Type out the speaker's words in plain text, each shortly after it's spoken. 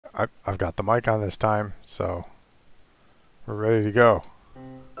I've got the mic on this time, so we're ready to go.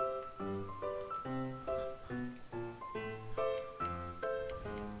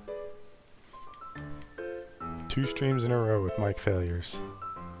 Two streams in a row with mic failures.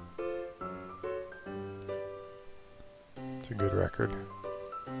 It's a good record.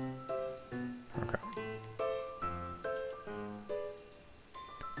 Okay.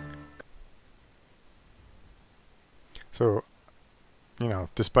 So, you know,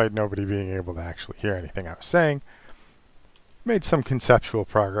 despite nobody being able to actually hear anything I was saying, made some conceptual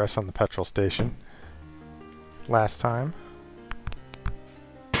progress on the petrol station last time.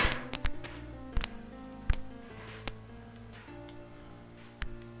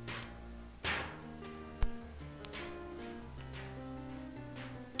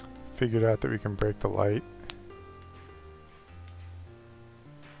 Figured out that we can break the light.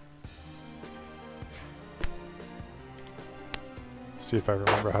 See if I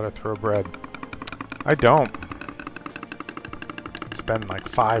remember how to throw bread. I don't. It's been like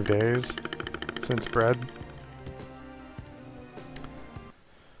 5 days since bread.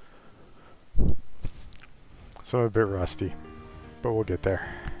 So I'm a bit rusty, but we'll get there.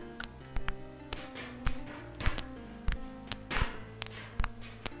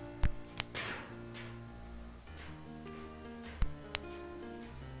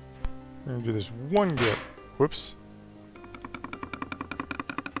 I'm gonna do this one grip. Whoops.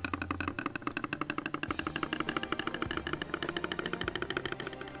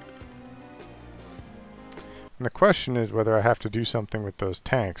 And the question is whether I have to do something with those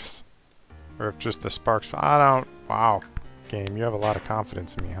tanks, or if just the sparks. I don't. Wow, game, you have a lot of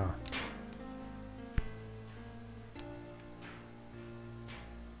confidence in me, huh?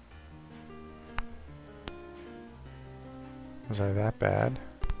 Was I that bad?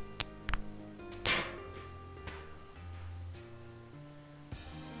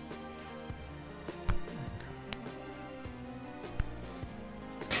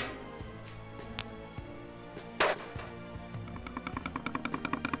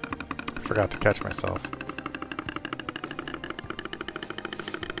 Forgot to catch myself.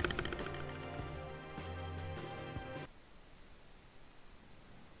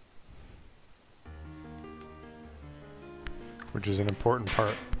 Which is an important part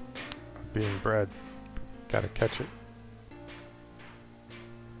of being bred. Gotta catch it.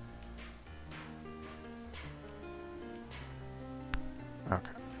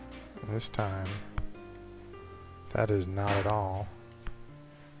 Okay. This time, that is not at all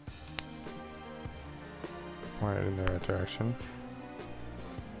pointed in the right direction.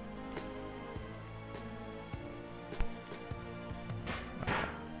 Okay.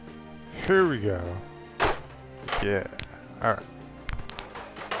 Here we go. Yeah. Alright.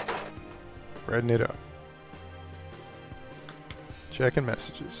 Breading it up. Checking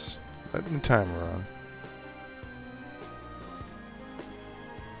messages. Letting the timer run.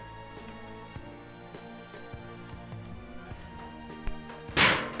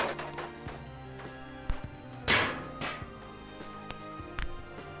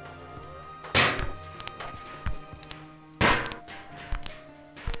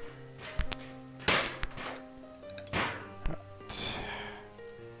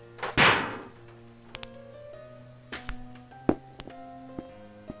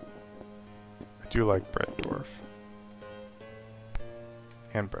 I do like Bread Dwarf.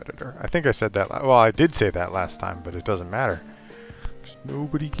 And Predator. I think I said that well, I did say that last time, but it doesn't matter. 'Cause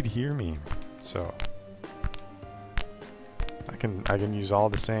nobody could hear me. So I can use all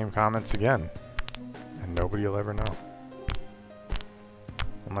the same comments again. And nobody will ever know.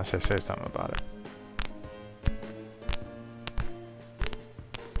 Unless I say something about it.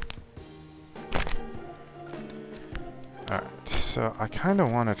 Alright, so I kinda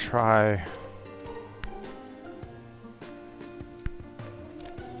wanna try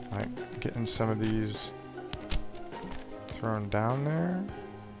getting some of these thrown down there.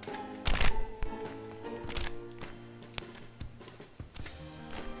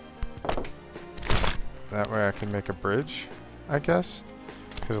 That way I can make a bridge, I guess.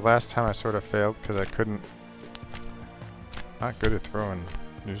 Because last time I sort of failed because I couldn't. Not good at throwing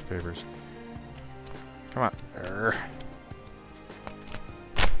newspapers. Come on. Urgh.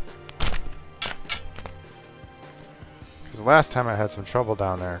 Because last time I had some trouble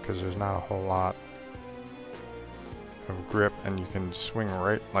down there because there's not a whole lot of grip and you can swing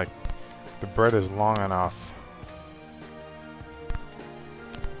right, like the bread is long enough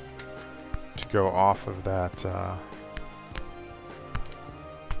to go off of that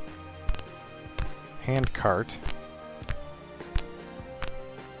hand cart.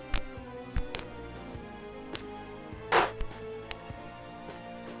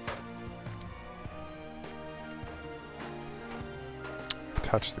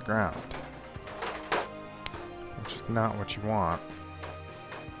 touch the ground, which is not what you want.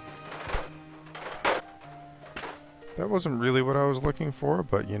 That wasn't really what I was looking for,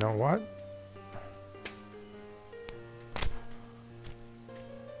 but you know what?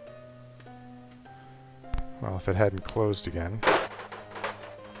 Well, if it hadn't closed again.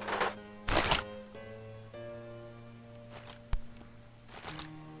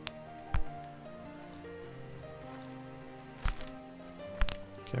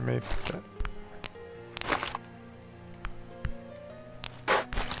 Okay, maybe that.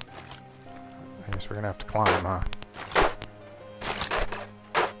 I guess we're gonna have to climb, huh?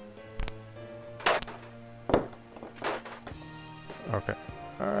 Okay.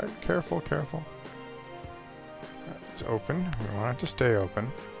 Alright, careful, careful. It's open. We want it to stay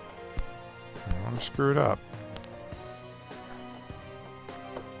open. We don't want to screw it up.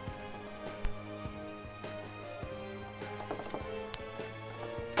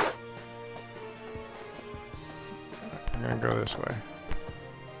 I'm going to go this way.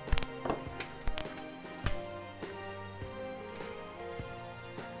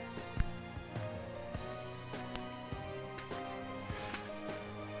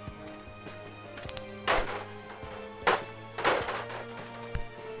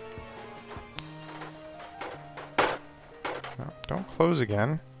 Don't close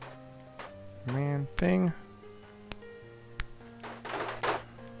again. Man, thing.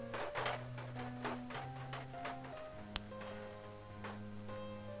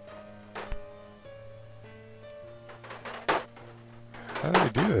 How do we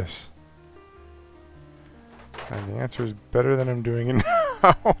do this? And the answer is better than I'm doing it now,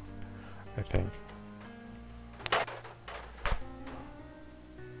 I think.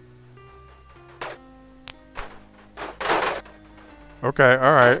 Okay,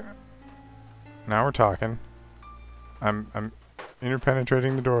 alright. Now we're talking. I'm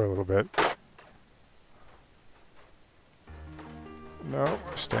interpenetrating the door a little bit. No,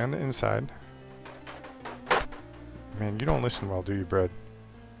 stay on the inside. Man, you don't listen well, do you, Bread?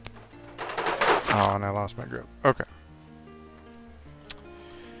 Oh, and I lost my grip. Okay.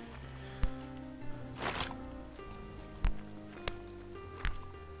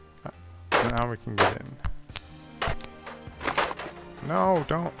 Now we can get in. No,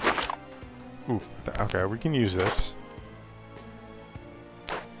 don't. Ooh, okay, we can use this.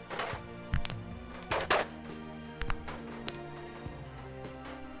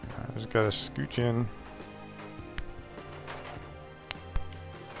 I just gotta scooch in.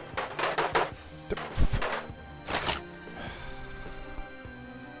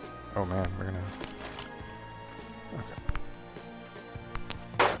 Oh man, we're gonna... Okay.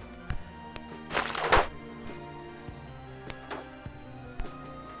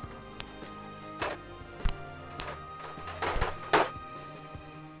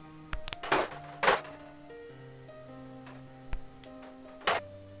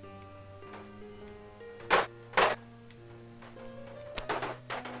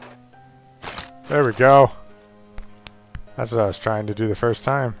 There we go. That's what I was trying to do the first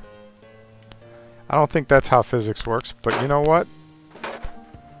time. I don't think that's how physics works, but you know what?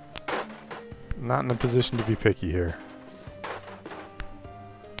 I'm not in a position to be picky here.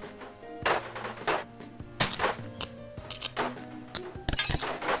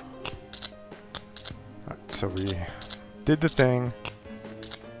 Alright, so we did the thing.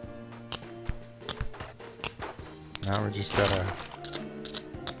 Now we just gotta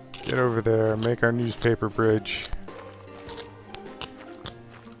get over there, make our newspaper bridge.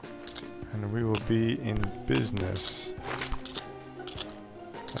 And we will be in business.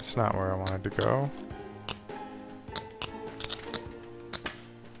 That's not where I wanted to go.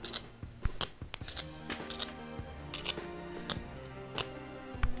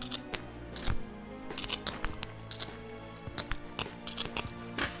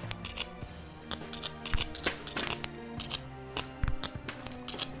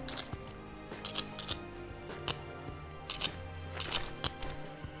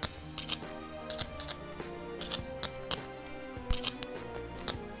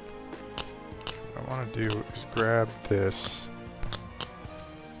 What I want to do is grab this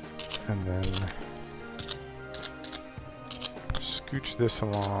and then scooch this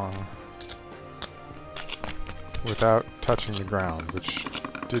along without touching the ground, which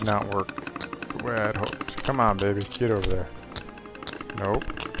did not work the way I'd hoped. Come on, baby, get over there. Nope.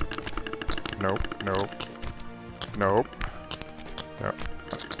 Nope, nope. Nope. Nope.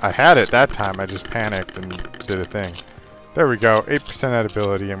 I had it that time, I just panicked and did a thing. There we go, 8%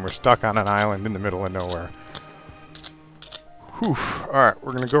 edibility, and we're stuck on an island in the middle of nowhere. Whew. Alright,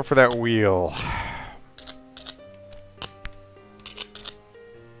 we're gonna go for that wheel.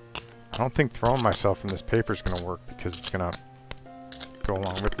 don't think throwing myself from this paper is going to work because it's going to go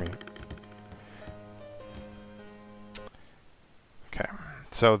along with me. Okay,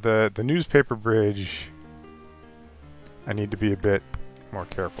 so the newspaper bridge I need to be a bit more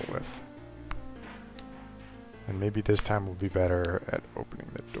careful with. And maybe this time we'll be better at opening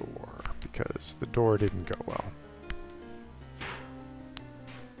the door, because the door didn't go well.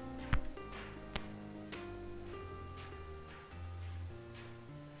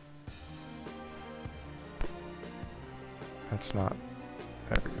 That's not...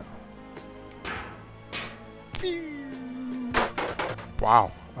 There we go.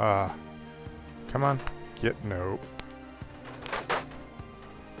 Wow. Come on. No.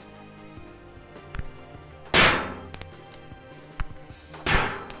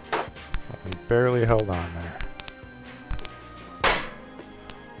 We barely held on there.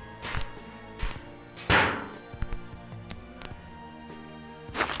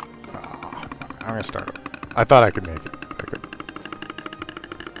 Oh, I'm gonna start over. I thought I could make it. I could.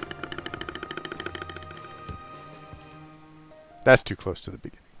 That's too close to the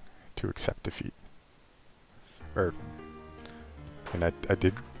beginning to accept defeat. Or, and I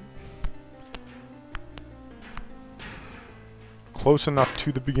did close enough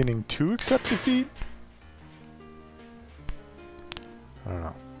to the beginning to accept defeat? I don't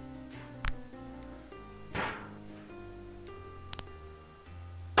know.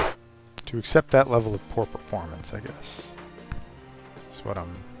 To accept that level of poor performance, I guess. That's what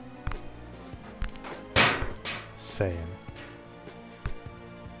I'm saying.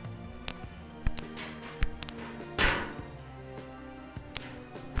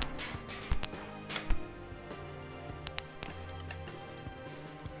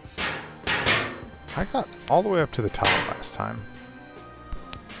 I got all the way up to the top last time.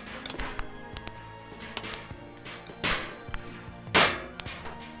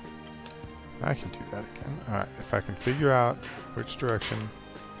 I can do that again. Alright, if I can figure out which direction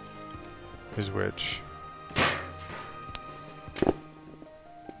is which.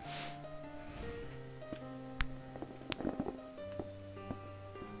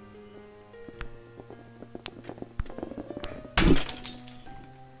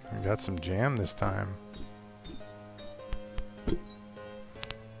 We got some jam this time.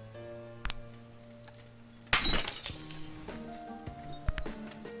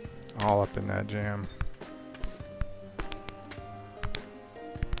 All up in that jam.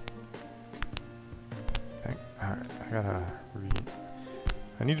 Alright,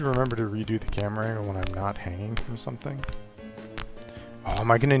 I need to remember to redo the camera angle when I'm not hanging from something. Oh,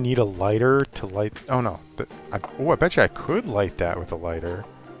 am I gonna need a lighter to light? Oh no. I bet you I could light that with a lighter.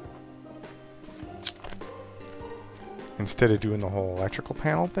 Instead of doing the whole electrical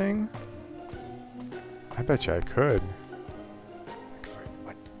panel thing. I bet you I could. If I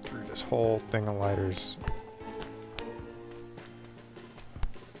light through this whole thing of lighters.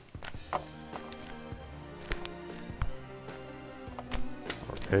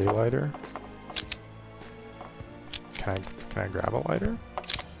 Or a lighter. Can I grab a lighter?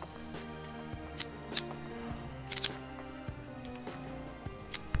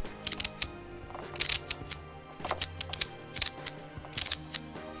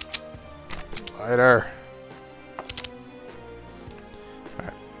 Lighter.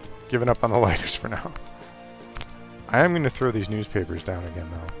 Alright. Giving up on the lighters for now. I am going to throw these newspapers down again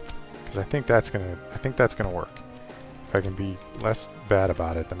though. Because I think that's gonna work. If I can be less bad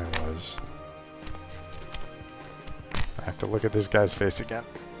about it than I was. I have to look at this guy's face again.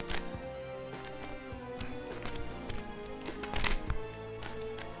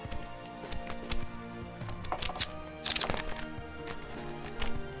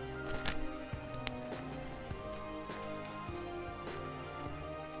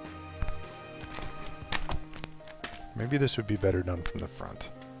 Maybe this would be better done from the front.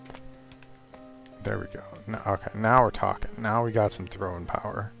 There we go. Now, okay, now we're talking. Now we got some throwing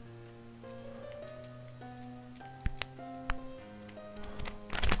power.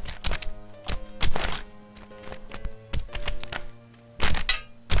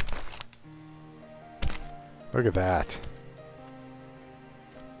 Look at that.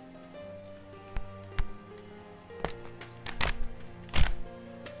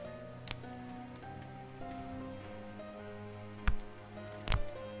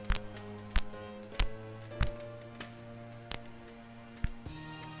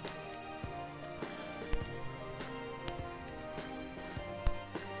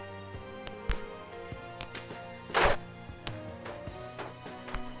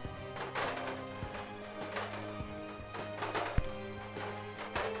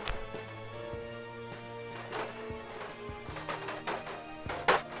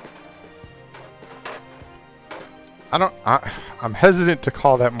 I'm hesitant to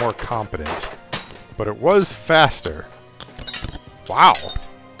call that more competent, but it was faster. Wow.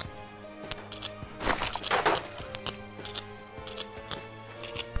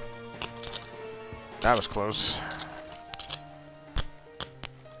 That was close.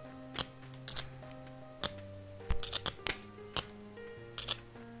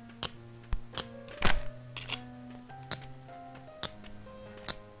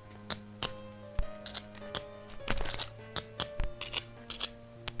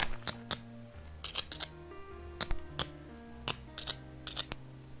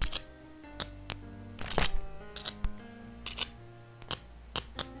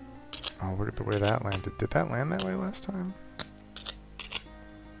 Oh, look at the way that landed. Did that land that way last time?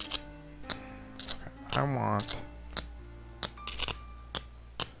 Okay, I want...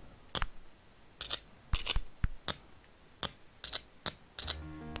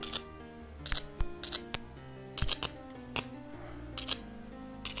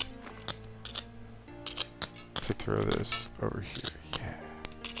 to throw this over here. Yeah.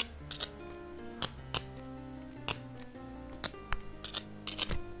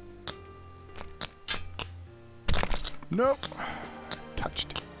 Nope.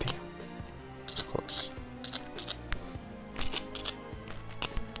 Touched it. Damn. It's close.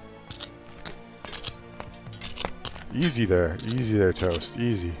 Easy there. Easy there, Toast.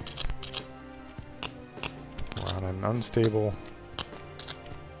 Easy. We're on an unstable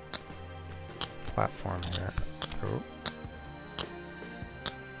platform here. Oh.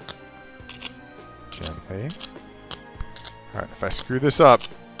 Gently. Alright, if I screw this up,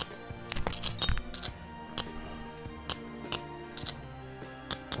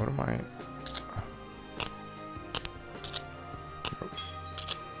 what am I?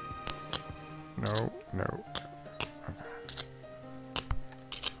 No, no. Okay.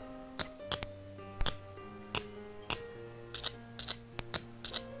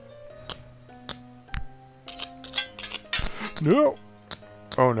 No.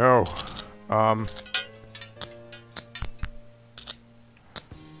 Oh no. Wow.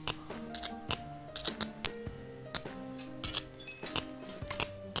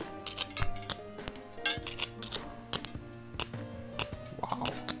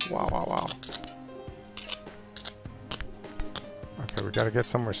 Okay, we gotta get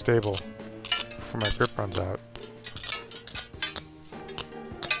somewhere stable before my grip runs out.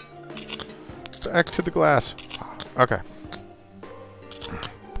 Back to the glass. Okay.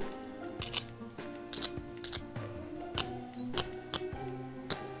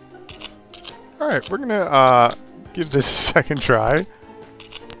 Alright, we're gonna give this a second try.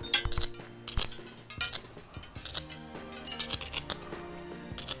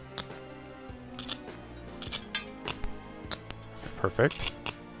 Perfect.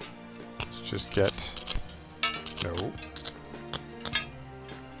 Let's just get... No.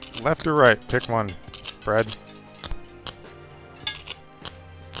 Left or right? Pick one. Bread.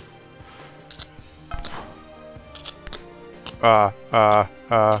 I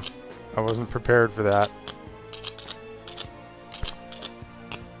wasn't prepared for that.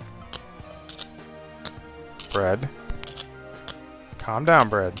 Bread. Calm down,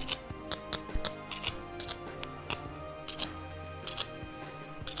 bread.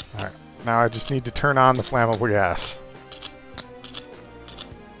 Alright, now I just need to turn on the flammable gas.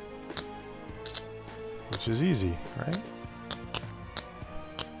 Which is easy, right?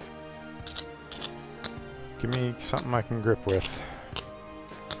 Give me something I can grip with.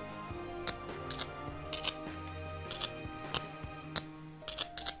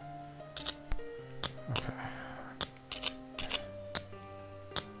 Okay.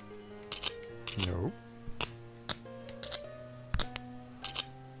 Nope.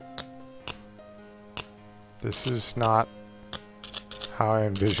 This is not how I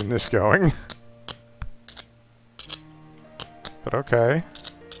envision this going. But okay.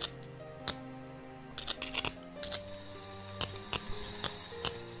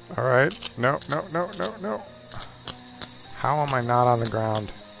 Alright. No. How am I not on the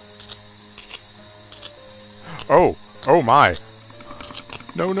ground? Oh! Oh my!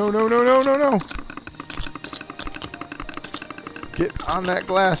 No. Get on that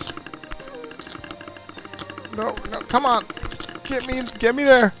glass. No, come on. Get me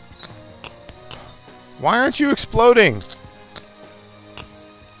there. Why aren't you exploding?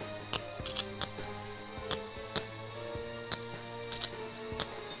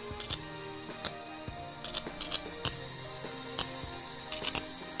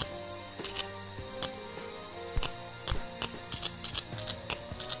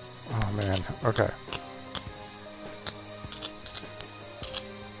 Oh man, okay.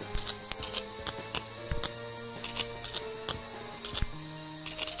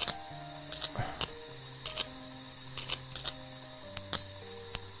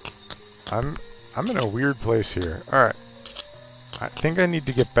 I'm in a weird place here. Alright. I think I need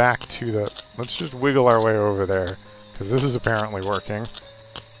to get back to the... Let's just wiggle our way over there. Because this is apparently working.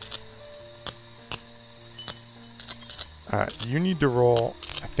 Alright, you need to roll,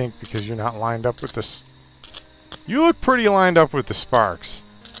 I think, because you're not lined up with this. You look pretty lined up with the sparks.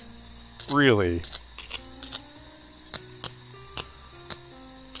 Really.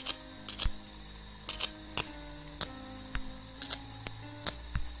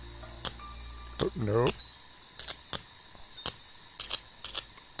 Oh, nope.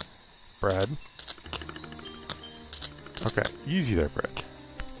 Bread. Okay, easy there, bread.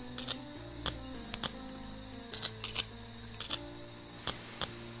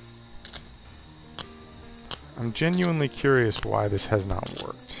 I'm genuinely curious why this has not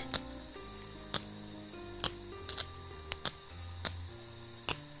worked.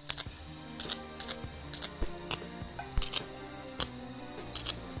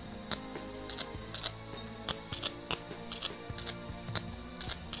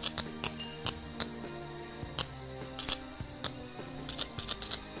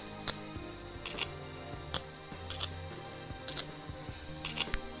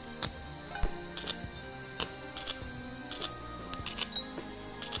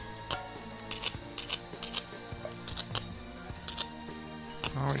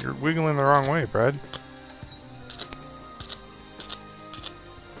 Oh, you're wiggling the wrong way, Brad.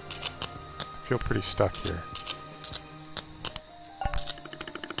 I feel pretty stuck here.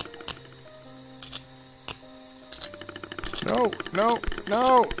 No, no,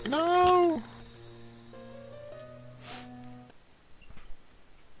 no, no!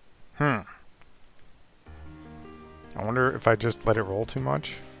 I wonder if I just let it roll too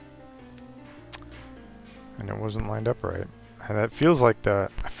much. And it wasn't lined up right. And it feels like I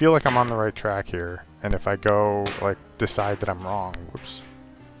feel like I'm on the right track here. And if I go, like, decide that I'm wrong, whoops.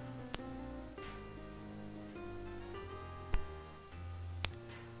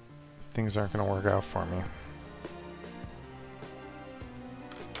 Things aren't going to work out for me.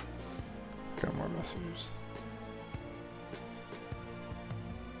 Got more messages.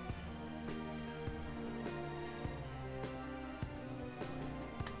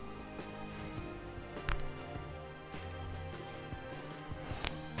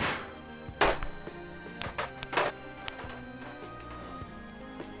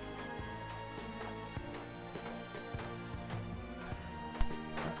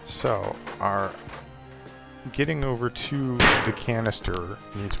 So, our getting over to the canister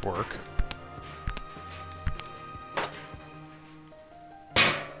needs work.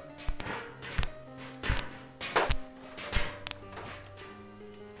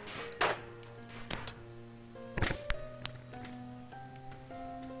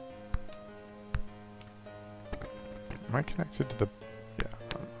 Am I connected to the... Yeah,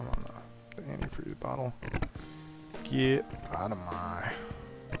 I'm on the antifreeze bottle. Get out of my...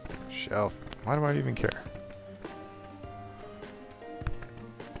 shelf. Why do I even care?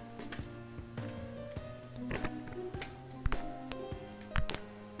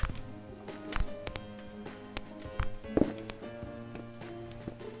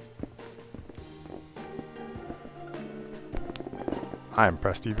 I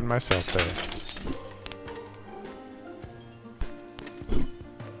impressed even myself there.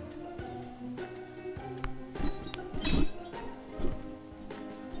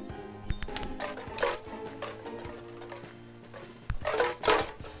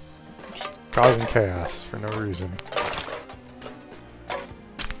 Causing chaos for no reason.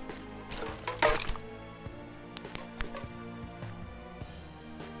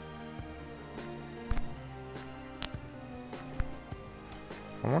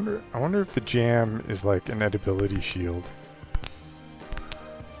 I wonder if the jam is like an edibility shield.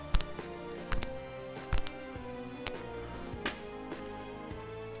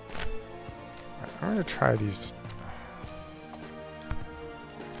 I'm gonna try these.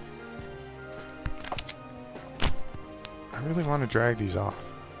 I really want to drag these off.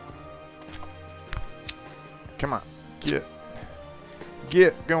 Come on,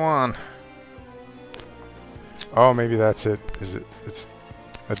 go on. Oh, maybe that's it. It's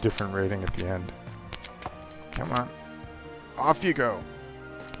a different rating at the end. Come on, off you go.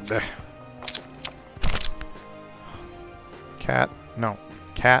 Blech. Cat, no,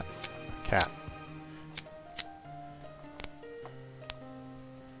 cat.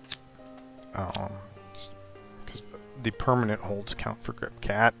 Because the permanent holds count for grip.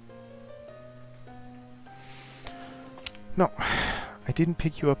 Cat. No, I didn't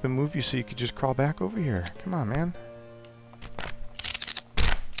pick you up and move you so you could just crawl back over here. Come on, man.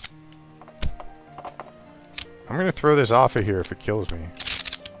 I'm gonna throw this off of here if it kills me.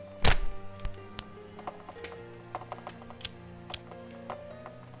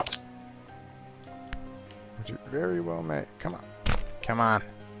 Which it very well may. Come on. Come on.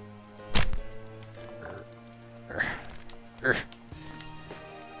 That's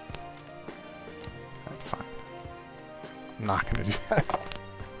fine. I'm not gonna do that.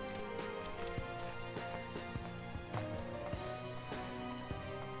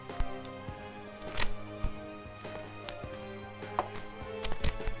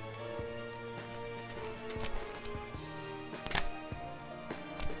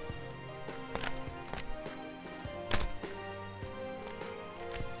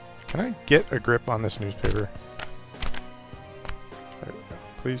 Can I get a grip on this newspaper? There we go.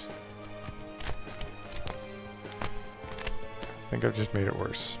 Please. I think I've just made it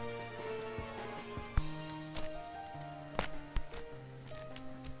worse.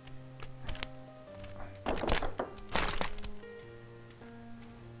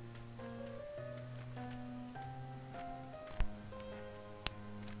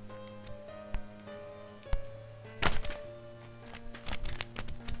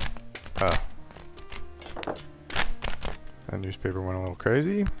 Oh. That newspaper went a little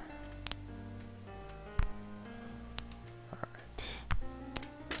crazy. Alright.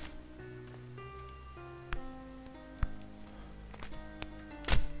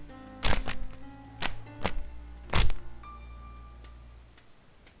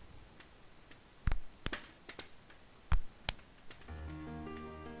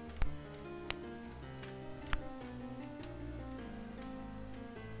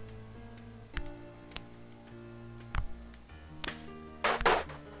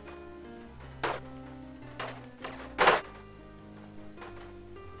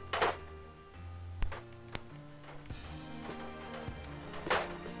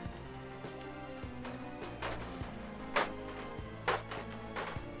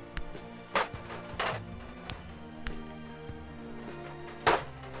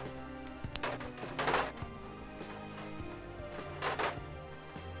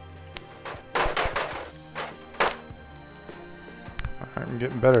 I'm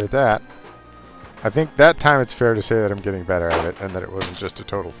getting better at that. I think that time it's fair to say that I'm getting better at it and that it wasn't just a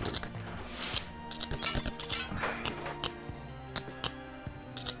total fluke.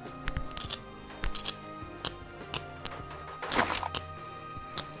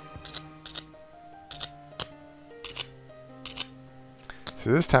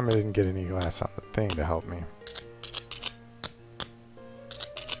 So this time I didn't get any glass on the thing to help me.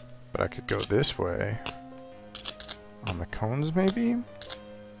 But I could go this way. On the cones, maybe?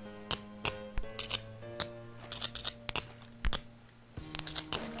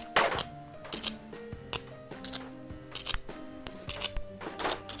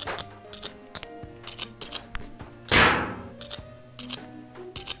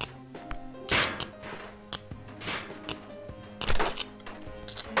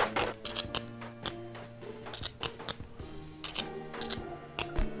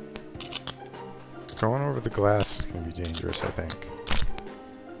 Going over the glass is going to be dangerous, I think.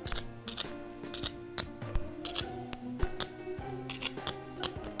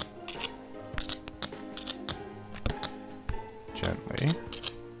 Gently.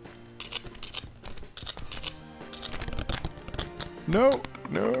 No!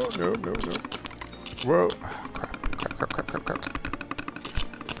 No, no, no, no. Whoa. Crap, crap, crap, crap, crap, crap.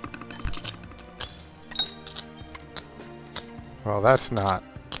 Well, that's not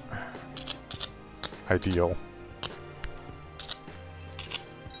ideal.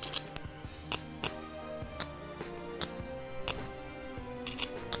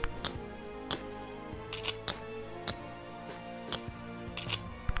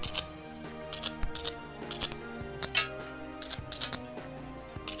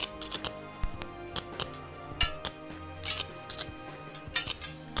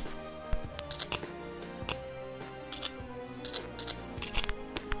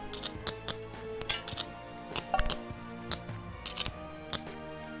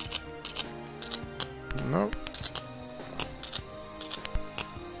 Nope.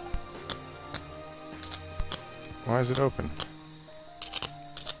 Why is it open?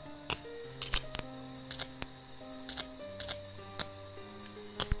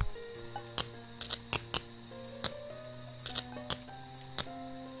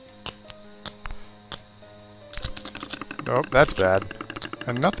 Nope, that's bad.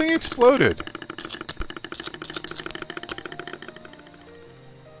 And nothing exploded.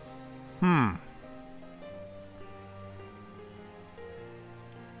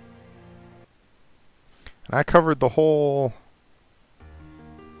 And I covered the whole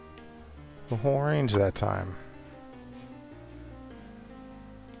range that time.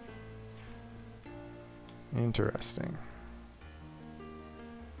 Interesting.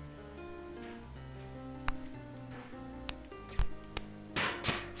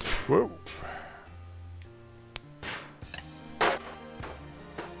 Whoa.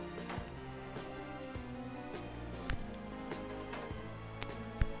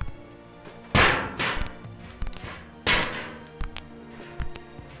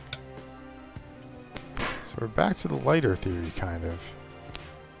 So we're back to the lighter theory, kind of.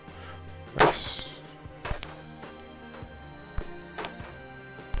 Let's...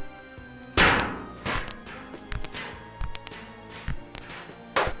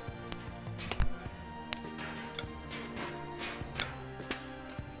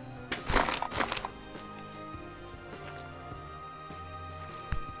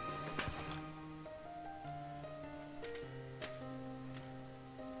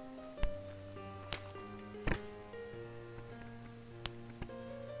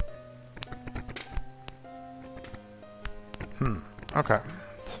 Okay,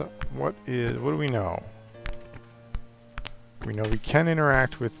 so what do we know? We know we can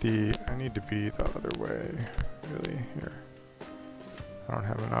interact with the... I need to be the other way, really, here. I don't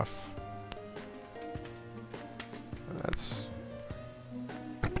have enough. That's...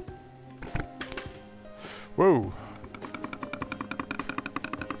 Whoa!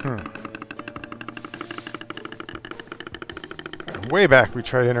 Way back we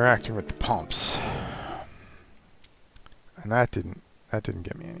tried interacting with the pumps. And that didn't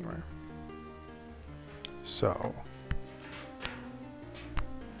get me anywhere. So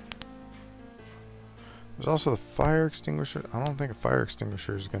there's also the fire extinguisher. I don't think a fire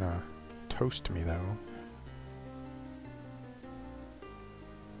extinguisher is gonna toast me though.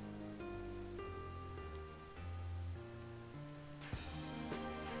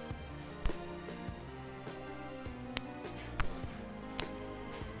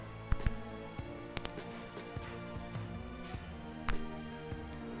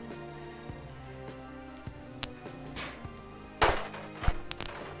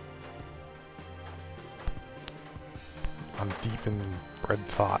 I'm deep in bread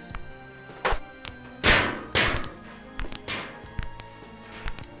thought.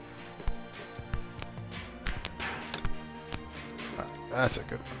 That's a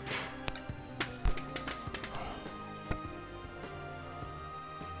good one.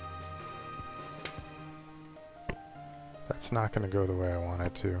 That's not going to go the way I want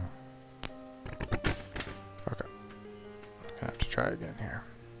it to. Okay. I'm going to have to try again here.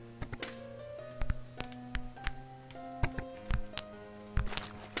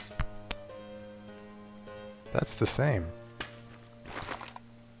 That's the same.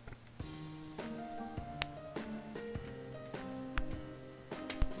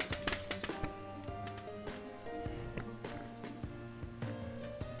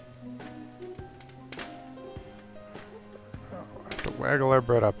 Oh, I have to waggle our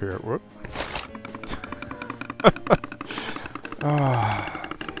bread up here. Whoop. Ah.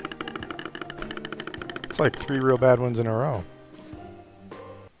 It's like 3 real bad ones in a row.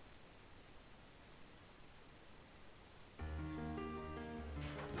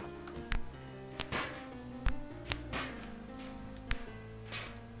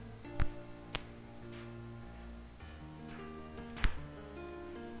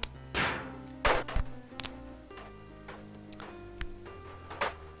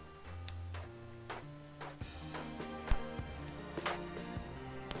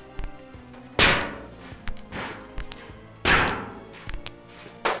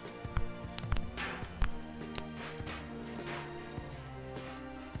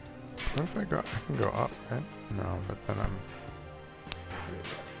 What if I go? I can go up, right? No, but then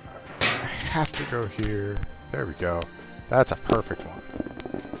I have to go here. There we go. That's a perfect one.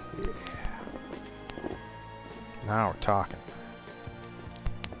 Yeah. Now we're talking.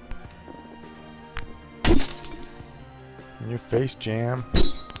 In your face, jam.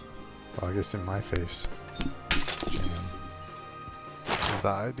 Well, I guess in my face, jam. Is the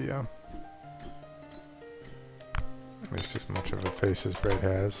idea. At least as much of a face as bread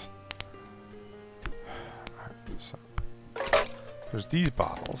has. There's these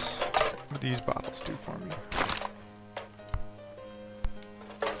bottles. What do these bottles do for me?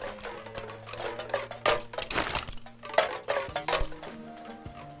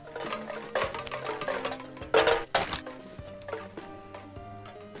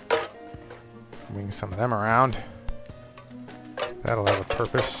 Wing some of them around. That'll have a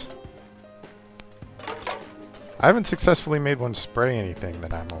purpose. I haven't successfully made one spray anything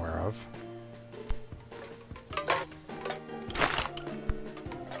that I'm aware of.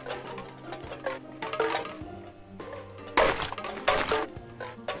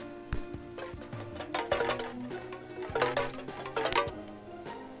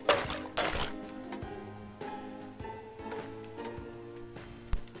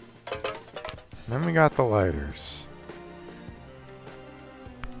 even got the lighters.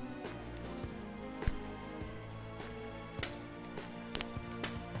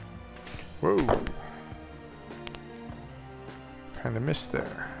 Whoa. Kind of missed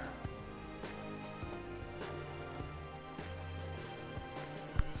there.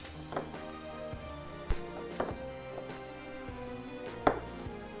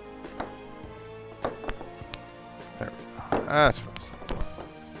 There we go. That's what I'm saying.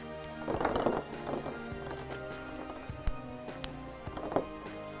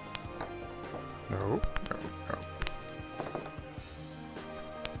 No, no, no.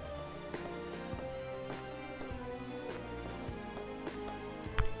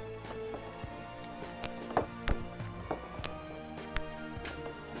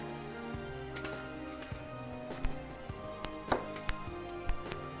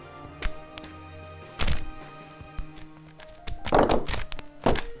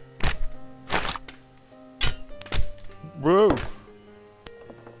 Whoa!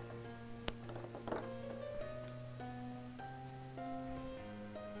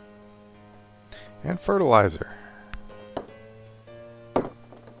 And fertilizer. I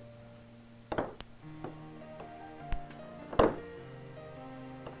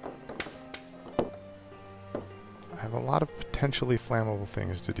have a lot of potentially flammable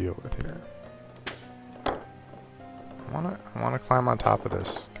things to deal with here. I wanna climb on top of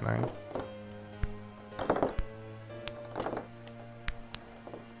this. Can I?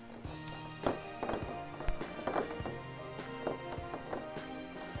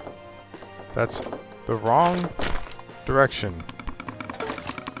 That's the wrong direction.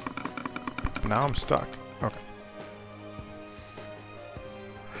 Now I'm stuck. Okay.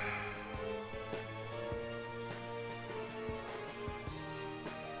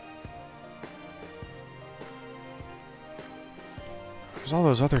 There's all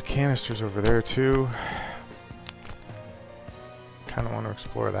those other canisters over there too. Kind of want to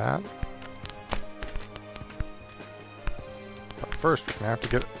explore that. But first, we're gonna have to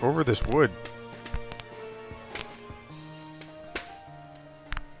get over this wood.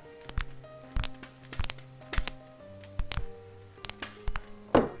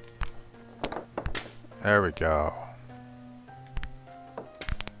 There we go.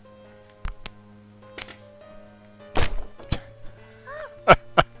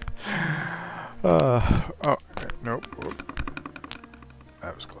 Oh, nope.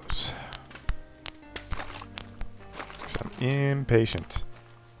 That was close. 'Cause I'm impatient.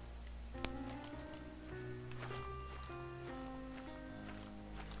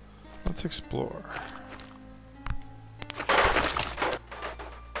 Let's explore.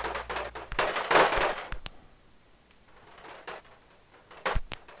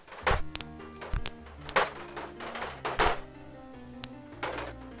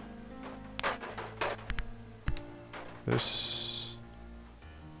 This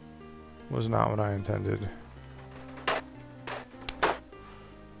was not what I intended.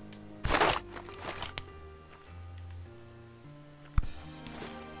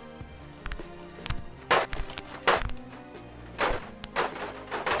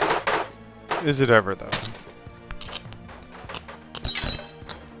 Is it ever, though?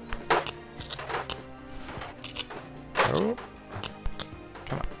 Oh.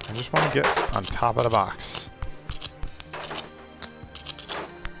 Come on. I just want to get on top of the box.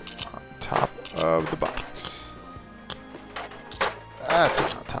 Of the box. That's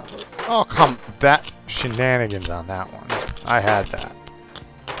it on top of it. Oh, come. That shenanigans on that one. I had that.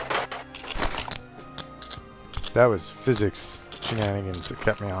 That was physics shenanigans that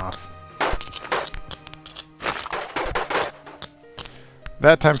kept me off.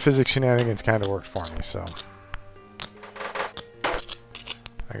 That time physics shenanigans kind of worked for me, so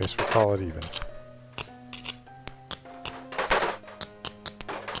I guess we'll call it even.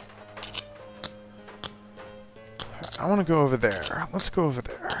 I want to go over there. Let's go over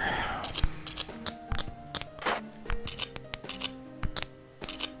there.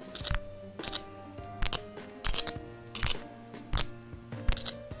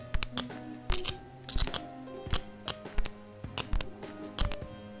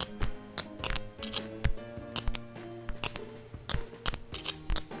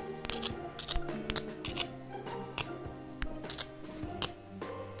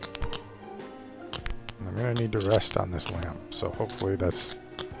 I'm going to need to rest on this lamp, so hopefully that's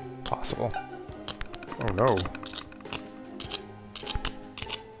possible. Oh no.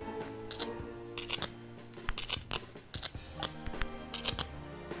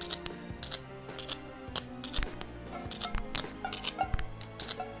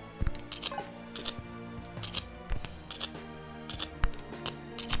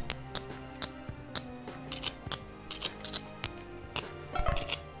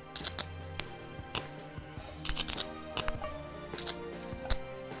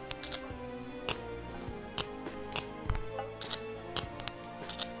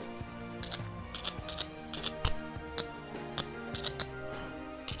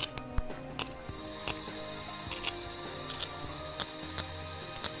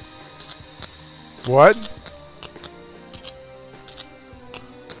 What?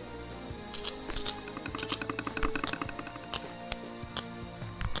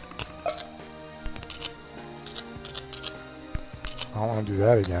 I don't want to do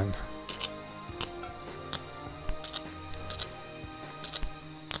that again.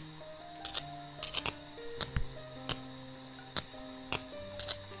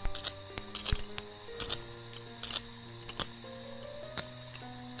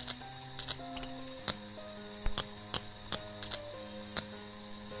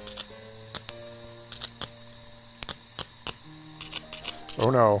 Oh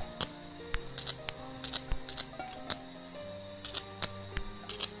no.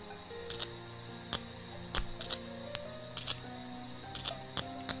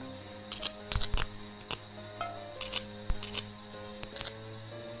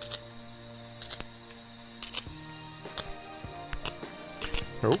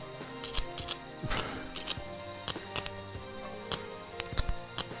 Nope.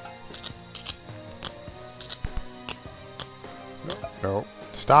 No.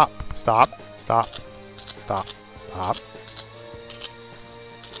 Stop. Stop. Stop. Stop. Stop.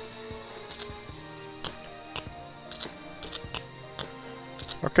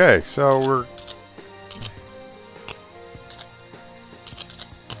 Okay, so we're...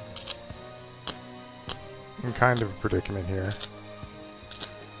 in kind of a predicament here.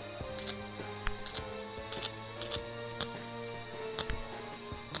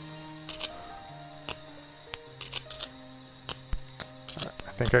 I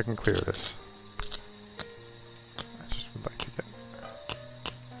think I can clear this. I just would like to get...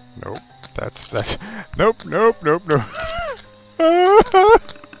 Nope. That's... Nope, nope, nope, nope.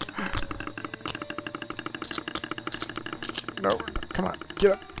 No, come on.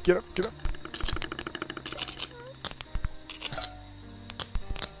 Get up, get up, get up.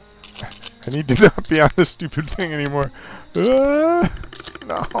 I need to not be on this stupid thing anymore. No.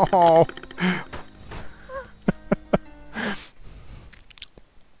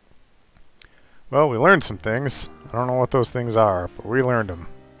 Well, we learned some things. I don't know what those things are, but we learned them.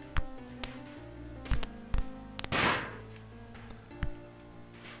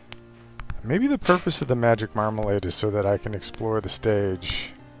 Maybe the purpose of the magic marmalade is so that I can explore the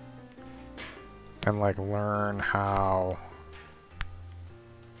stage and, like, learn how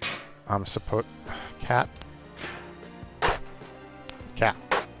I'm supposed... Cat? Cat.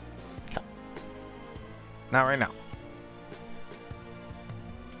 Cat. Not right now.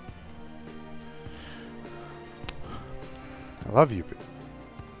 I love you, but...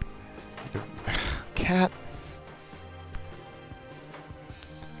 Cat.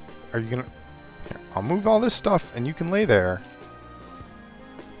 Are you gonna... Here, I'll move all this stuff and you can lay there.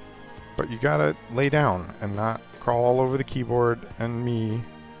 But you gotta lay down and not crawl all over the keyboard and me.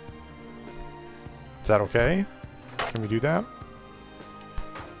 Is that okay? Can we do that?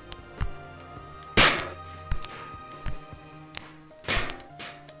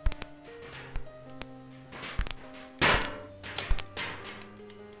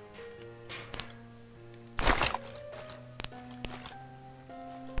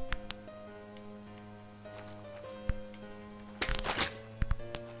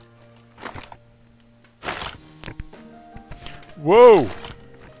 Whoa!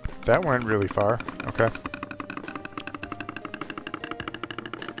 That went really far. Okay.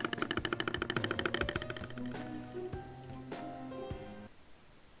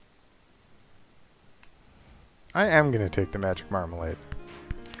 I am going to take the magic marmalade.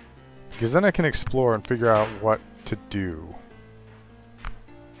 Because then I can explore and figure out what to do.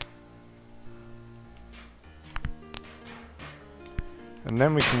 And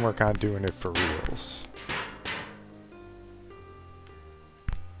then we can work on doing it for reals.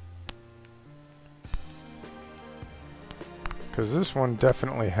 Because this one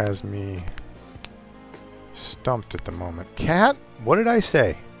definitely has me stumped at the moment. Cat? What did I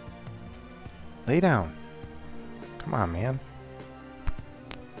say? Lay down. Come on, man.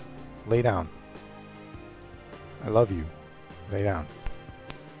 Lay down. I love you. Lay down.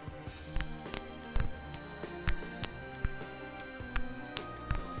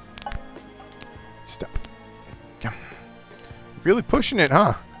 Stop. Really pushing it,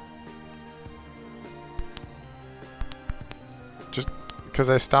 huh? Just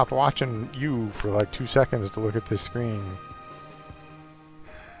because I stopped watching you for like 2 seconds to look at this screen.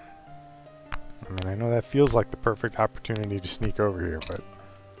 I mean, I know that feels like the perfect opportunity to sneak over here, but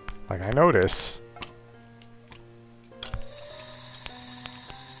like I notice.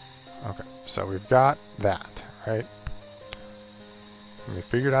 Okay, so we've got that, right? We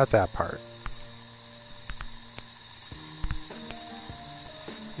figured out that part.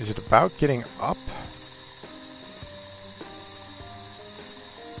 Is it about getting up?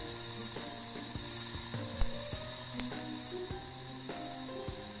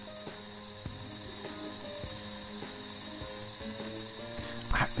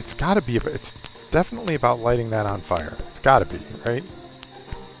 It's gotta be, it's definitely about lighting that on fire. It's gotta be, right?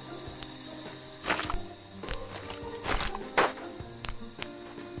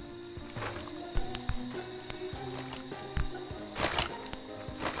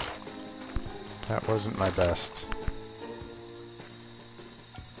 That wasn't my best.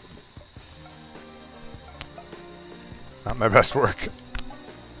 Not my best work.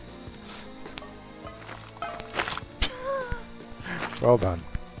 Well done.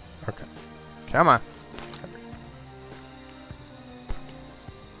 Okay. Come on.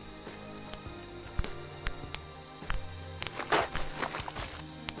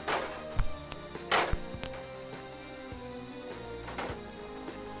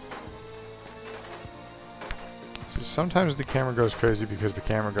 Sometimes the camera goes crazy because the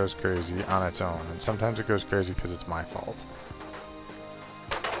camera goes crazy on its own, and sometimes it goes crazy because it's my fault.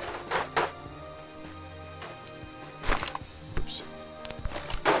 Oops.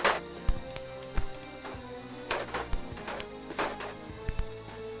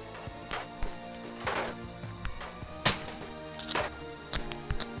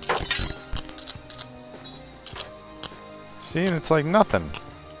 See, and it's like nothing.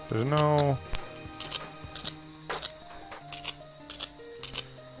 There's no...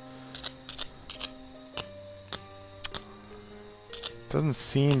 Doesn't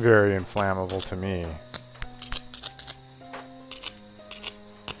seem very inflammable to me.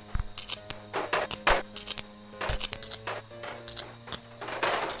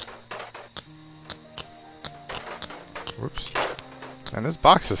 Whoops. And this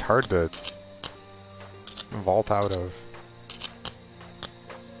box is hard to vault out of.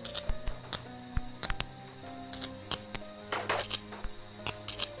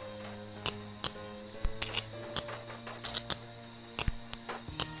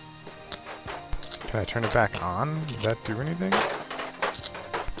 Can I turn it back on? Did that do anything? I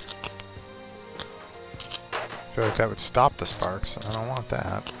feel like that would stop the sparks, and I don't want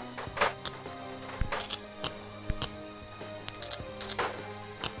that.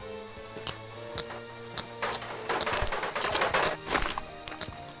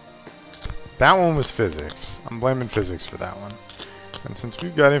 That one was physics. I'm blaming physics for that one. And since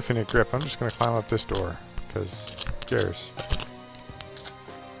we've got infinite grip, I'm just going to climb up this door, because who cares?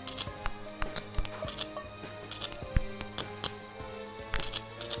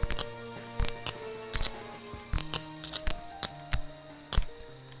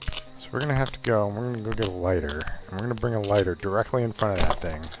 We're gonna have to go, and we're gonna go get a lighter, and we're gonna bring a lighter directly in front of that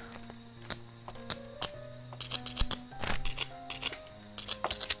thing.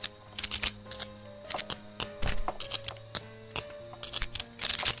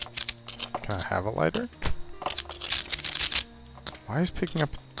 Can I have a lighter? Why is picking up...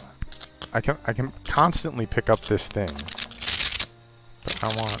 I can constantly pick up this thing. But I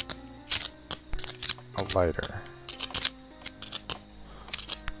want a lighter.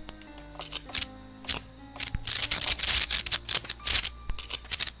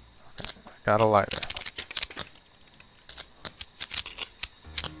 Got a lighter.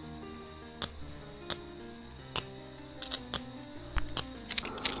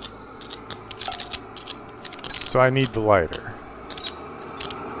 So I need the lighter.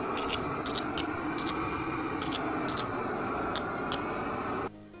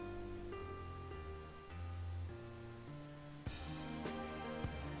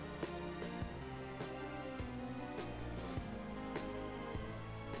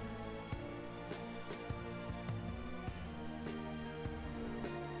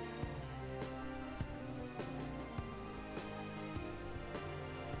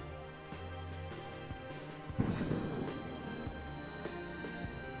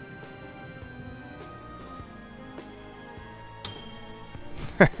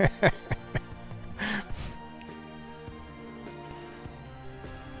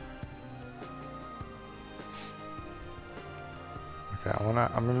 Okay,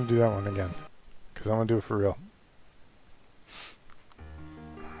 I'm gonna do that one again, because I want to do it for real.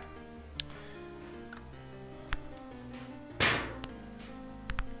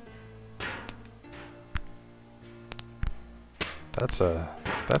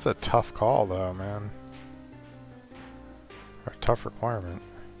 That's a tough call though, man. Or a tough requirement.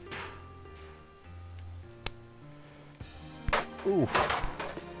 Ooh.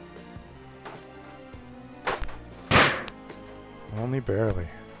 Only barely.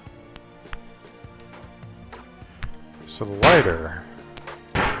 So the lighter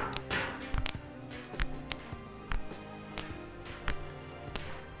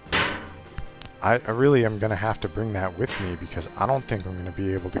I really am going to have to bring that with me because I don't think I'm going to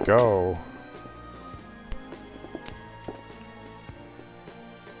be able to go.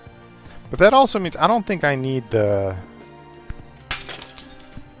 But that also means I don't think I need the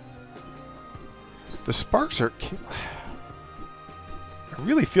sparks are... I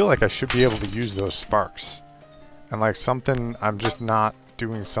really feel like I should be able to use those sparks. And like something, I'm just not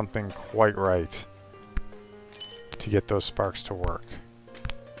doing something quite right to get those sparks to work.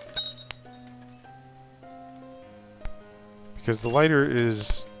 Because the lighter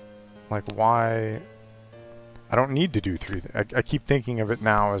is like, why... I don't need to do three. I keep thinking of it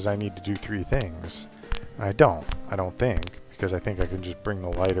now as I need to do three things. And I don't think, because I think I can just bring the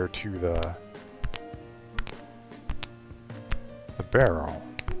lighter to the barrel.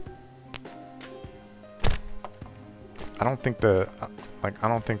 I don't think the I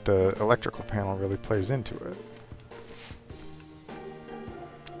don't think the electrical panel really plays into it.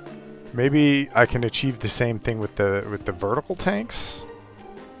 Maybe I can achieve the same thing with the vertical tanks.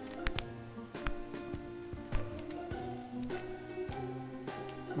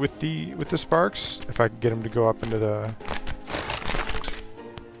 With the sparks, if I could get them to go up into the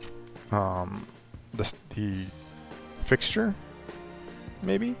fixture,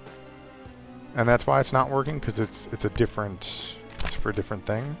 maybe, and that's why it's not working, because it's for a different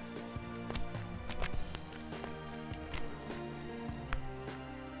thing.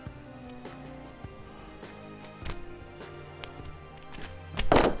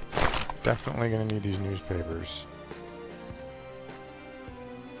 Definitely gonna need these newspapers.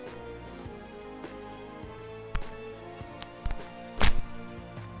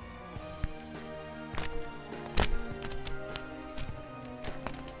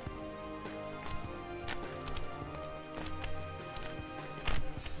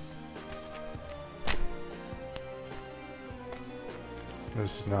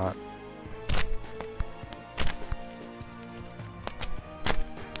 This is not...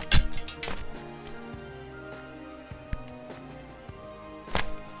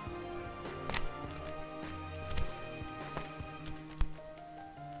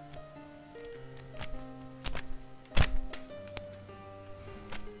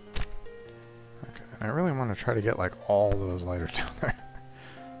 Okay, I really want to try to get like all those lighters down there.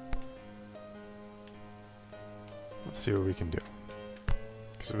 Let's see what we can do.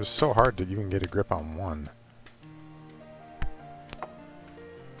 Because it was so hard to even get a grip on one.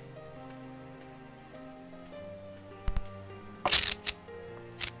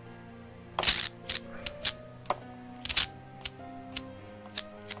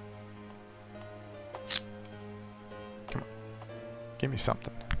 Come on. Give me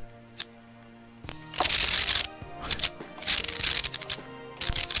something.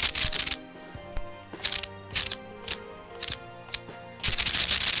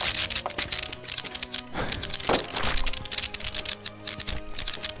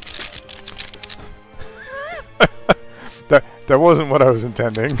 That wasn't what I was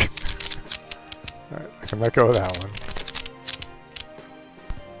intending. Alright, I can let go of that one.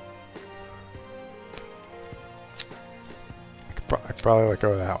 I could probably let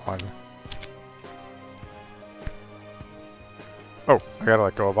go of that one. Oh, I gotta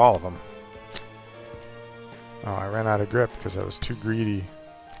let go of all of them. Oh, I ran out of grip because I was too greedy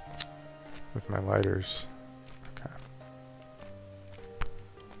with my lighters. Okay.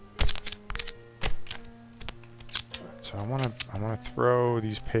 So I want to throw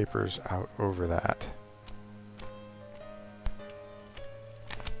these papers out over that.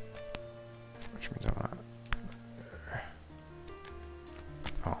 Which means I want to...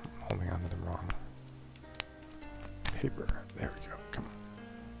 Oh, I'm holding on to the wrong paper. There we go. Come on.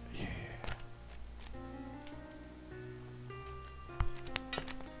 Yeah.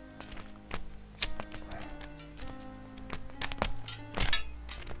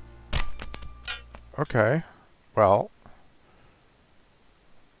 Okay. Well...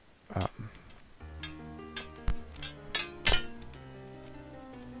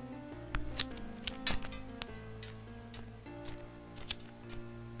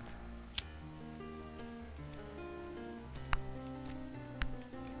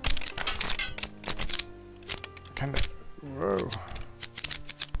 Whoa. I'm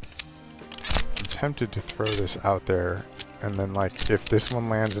tempted to throw this out there, and then like if this one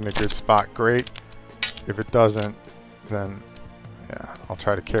lands in a good spot, great. If it doesn't, then yeah, I'll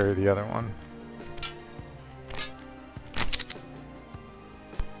try to carry the other one.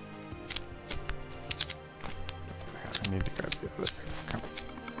 I need to grab the other. Come on.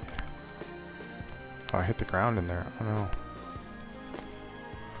 Oh, I hit the ground in there. Oh no.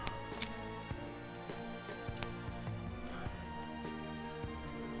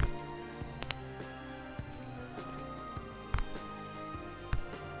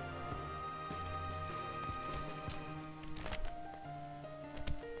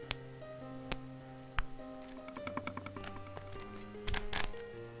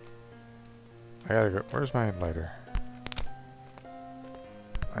 I gotta go. Where's my lighter?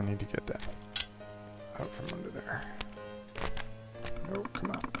 I need to get that out from under there. Nope,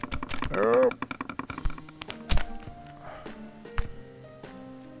 come on. Nope.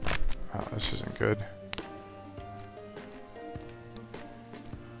 Oh, this isn't good.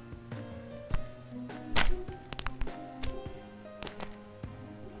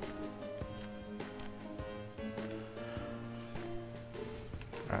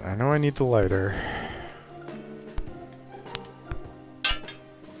 I know I need the lighter.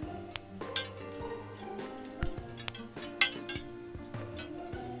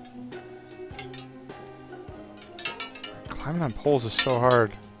 Climbing on poles is so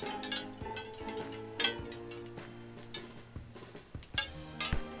hard.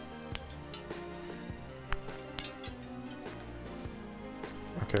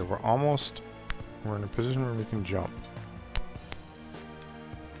 Okay, we're in a position where we can jump.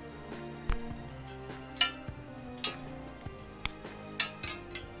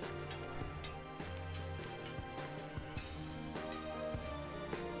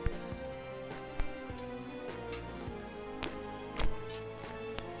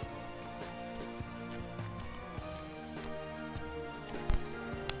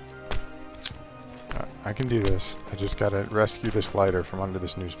 I can do this. I just gotta rescue this lighter from under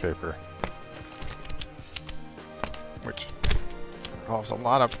this newspaper. Which involves a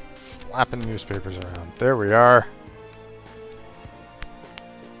lot of flapping newspapers around. There we are.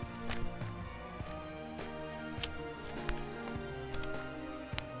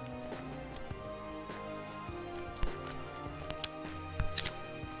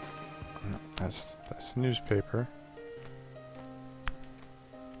 That's newspaper.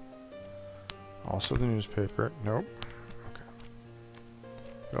 Also the newspaper. Nope. Okay.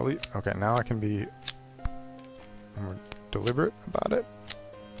 Really? Okay, now I can be more deliberate about it.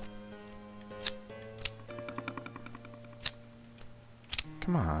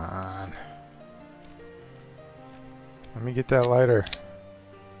 Come on. Let me get that lighter.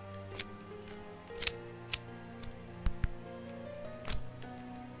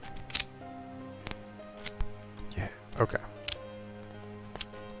 Yeah, okay.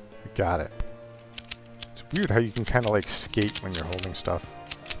 We got it. Weird how you can kind of like skate when you're holding stuff.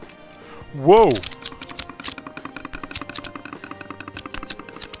 Whoa!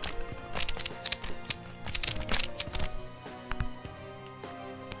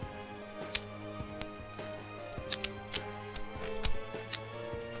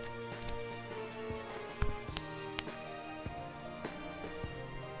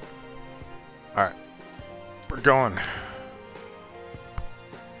 Alright. We're going.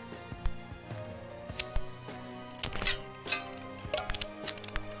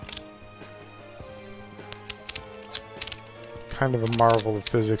 Kind of a marvel of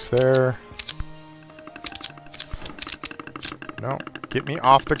physics there. No, get me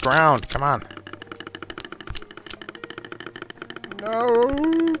off the ground. Come on. No.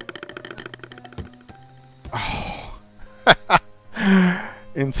 Oh.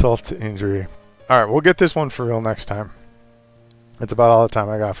 Insult to injury. Alright, we'll get this one for real next time. That's about all the time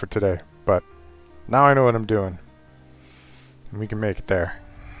I got for today. But now I know what I'm doing. And we can make it there.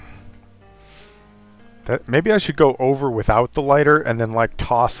 Maybe I should go over without the lighter and then like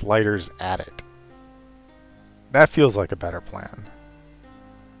toss lighters at it. That feels like a better plan.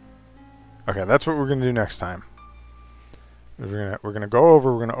 Okay, that's what we're gonna do next time. We're gonna go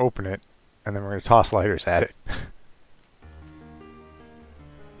over, we're gonna open it, and then we're gonna toss lighters at it.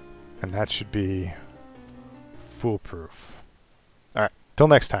 And that should be foolproof. Alright, till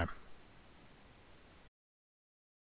next time.